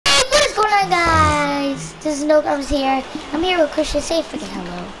morning, guys. This is No Gums here. I'm here with Christian. Say freaking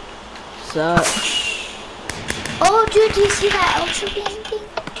hello. What's up? Oh, dude, do you see that Ultra Beam thing?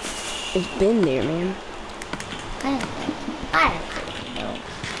 It's been there, man.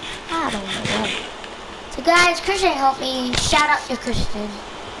 I don't know what. So, guys, Christian helped me. Shout out to Christian.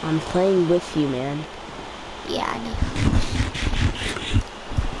 I'm playing with you, man. Yeah, I know.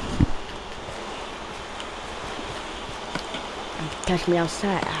 Catch me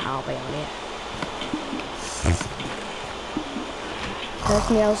outside. How about it? Catch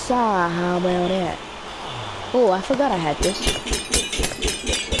me outside. How about that? Oh, I forgot I had this.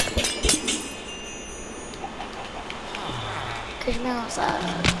 Catch me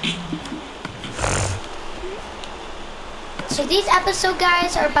outside. So these episodes,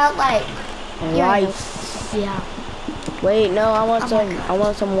 guys, are about like Life. Yeah. Wait, no, I want Oh some. I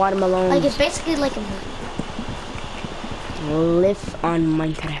want some watermelon. Like it's basically like a movie. Live on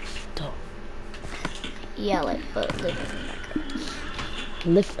Minecraft. Yeah, like but live in Minecraft.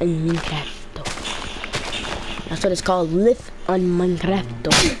 Live in Minecraft. That's what it's called. Live on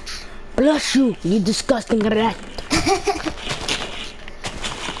Minecraft. Bless you, you disgusting rat.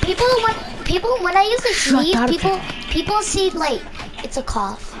 People when I usually sneeze, people see like it's a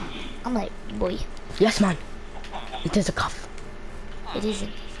cough. I'm like, boy. Yes, man. It is a cough. It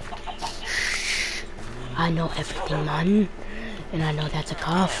isn't. I know everything, man. And I know that's a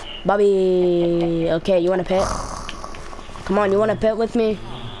cough. Bobby, okay, you want to pet? Come on, you want to pet with me?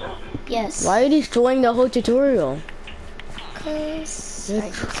 Yes. Why are you destroying the whole tutorial? Cause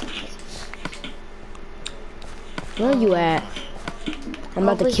Where are you at? I'm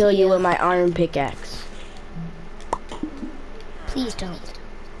about to Over kill you here. with my iron pickaxe. Please don't.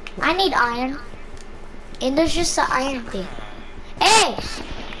 I need iron. And there's just the iron thing. Hey!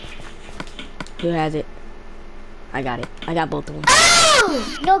 Who has it? I got it. I got both of them.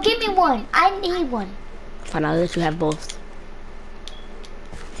 Oh! No, give me one. I need one. Fine, I'll let you have both.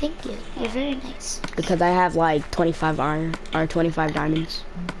 Thank you. You're very nice. Because I have like 25 iron, or 25 diamonds.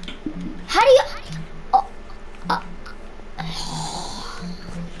 How do you... Oh.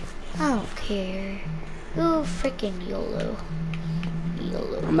 I don't care. Ooh, freaking YOLO.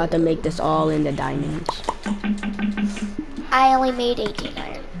 YOLO. I'm about to make this all into diamonds. I only made 18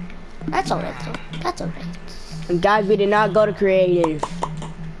 iron. That's alright though. That's alright. And guys, we did not go to creative.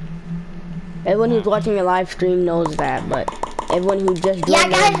 Everyone who's watching the live stream knows that, but everyone who just joined Yeah,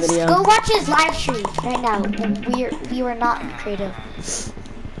 the guys, video. go watch his live stream right now. We were not creative.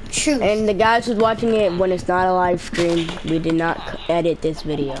 True. And the guys who's watching it when it's not a live stream, we did not edit this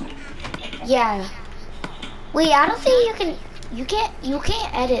video. Yeah. Wait, I don't think you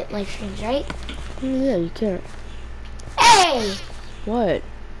can't edit live streams, right? Yeah, you can't. Hey! What?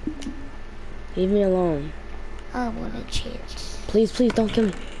 Leave me alone. I want a chance. Please, please don't kill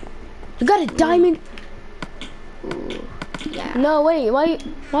me. You got a diamond? Ooh, yeah. No, wait,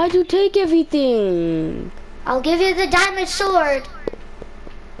 why'd you take everything? I'll give you the diamond sword.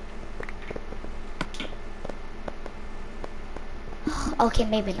 Okay,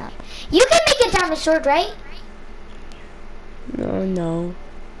 maybe not. You can make a diamond sword, right? No.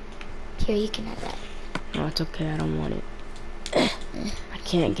 Here, you can have that. No, it's okay, I don't want it. I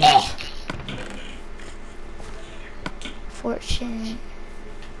can't get it. Fortune.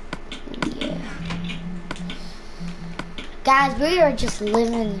 Yeah. Guys, we are just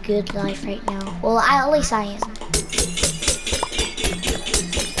living a good life right now. Well, at least I am.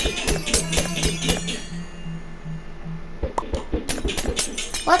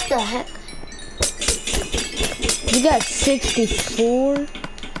 What the heck? You got 64?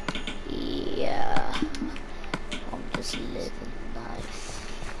 Yeah. I'm just living life.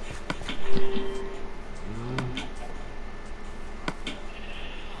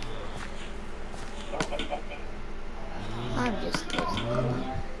 I'm just living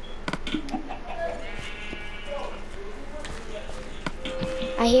life.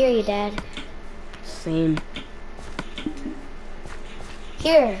 I hear you, Dad. Same.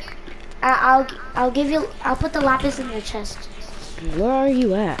 Here, I'll give you. I'll put the lapis in your chest. Where are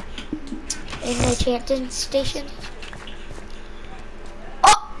you at? In the enchanting station.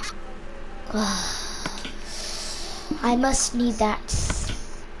 Oh! I must need that.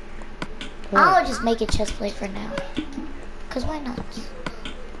 What? I'll just make a chest plate for now. Cause why not?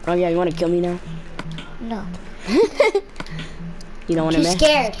 Oh yeah, you want to kill me now? No. You don't want to Too mess?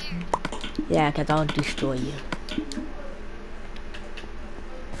 scared. Yeah, because I'll destroy you.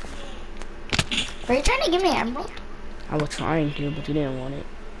 Are you trying to give me an emerald? I was trying to, but you didn't want it.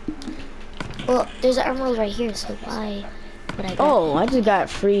 Well, there's an emerald right here, so why would I get Oh, I just got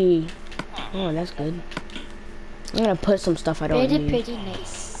free. Oh, that's good. I'm gonna put some stuff I don't need. pretty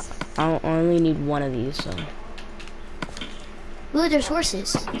nice. I only need one of these, so. Ooh, there's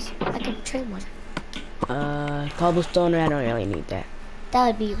horses. I can train one. Cobblestone, I don't really need that. That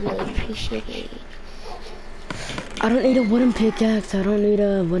would be really appreciated. I don't need a wooden pickaxe, I don't need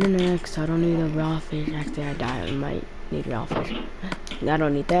a wooden axe, I don't need a raw fish. Actually, I might need raw fish. I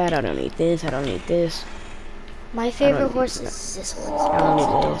don't need that, I don't need this, I don't need this. My favorite horse is this one. I don't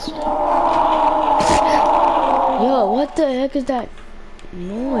need this. Yo, what the heck is that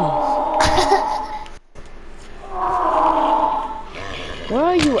noise? Where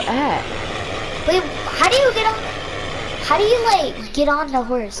are you at? Wait, how do you get on? How do you like get on the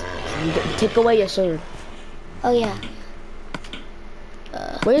horse? Take away your sword. Oh yeah.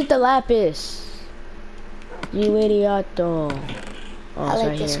 Where's the lapis? You idioto. Oh, I it's like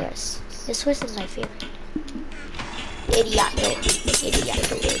right this here. horse. This horse is my favorite. Idioto.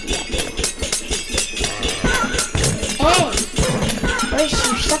 Idioto. Idioto. Hey! Where's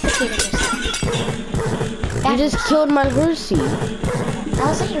she suffocating herself? You just killed my horsey. That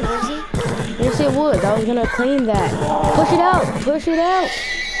wasn't your horsey? Yes, it was. I was gonna claim that. Push it out. Push it out.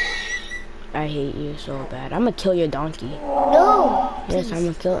 I hate you so bad. I'm gonna kill your donkey. No! Yes, Please. I'm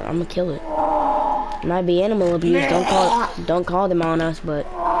gonna kill it. It might be animal abuse. Don't call them on us, but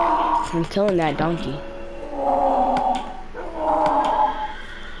I'm killing that donkey.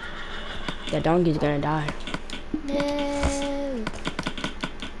 That donkey's gonna die. No.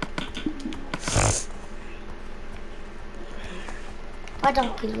 My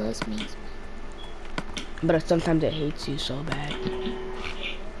donkey loves me. But sometimes it hates you so bad.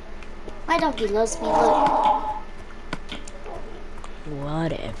 My donkey loves me, look.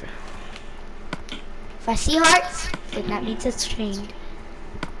 Whatever. If I see hearts, then that means it's trained.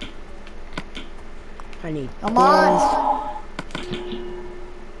 I need Come on.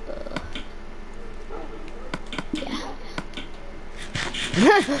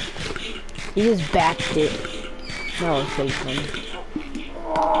 You just backed it. That was pretty funny.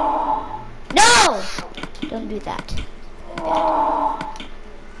 No! Don't do that.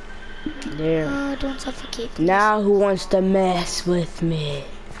 There. Oh, don't suffocate. Please. Now who wants to mess with me?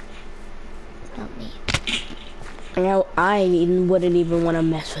 Not me. Now I wouldn't even want to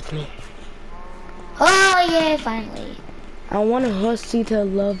mess with me. Oh, yeah, finally. I want a hussy to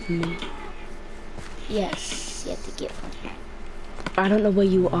love me. Yes, you have to get one. I don't know where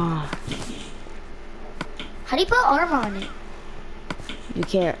you are. How do you put armor on it? You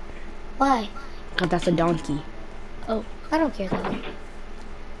can't, Why? cause that's a donkey. Oh, I don't care though.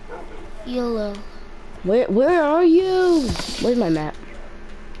 YOLO. Where are you? Where's my map?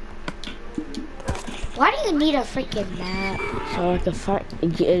 Why do you need a freaking map? So I can find.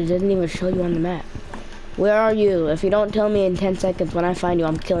 It doesn't even show you on the map. Where are you? If you don't tell me in 10 seconds when I find you,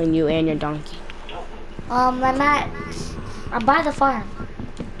 I'm killing you and your donkey. I'm at. I'm by the farm.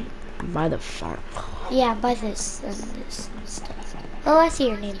 By the farm. Yeah, by this and this and stuff. Oh, I see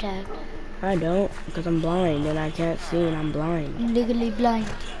your name tag. I don't, because I'm blind and I can't see and I'm blind. I'm legally blind.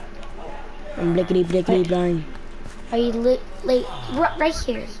 I'm blickety blickety blind. Are you late? Right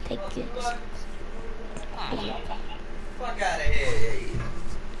here. Thank goodness. Right here. Fuck out of here.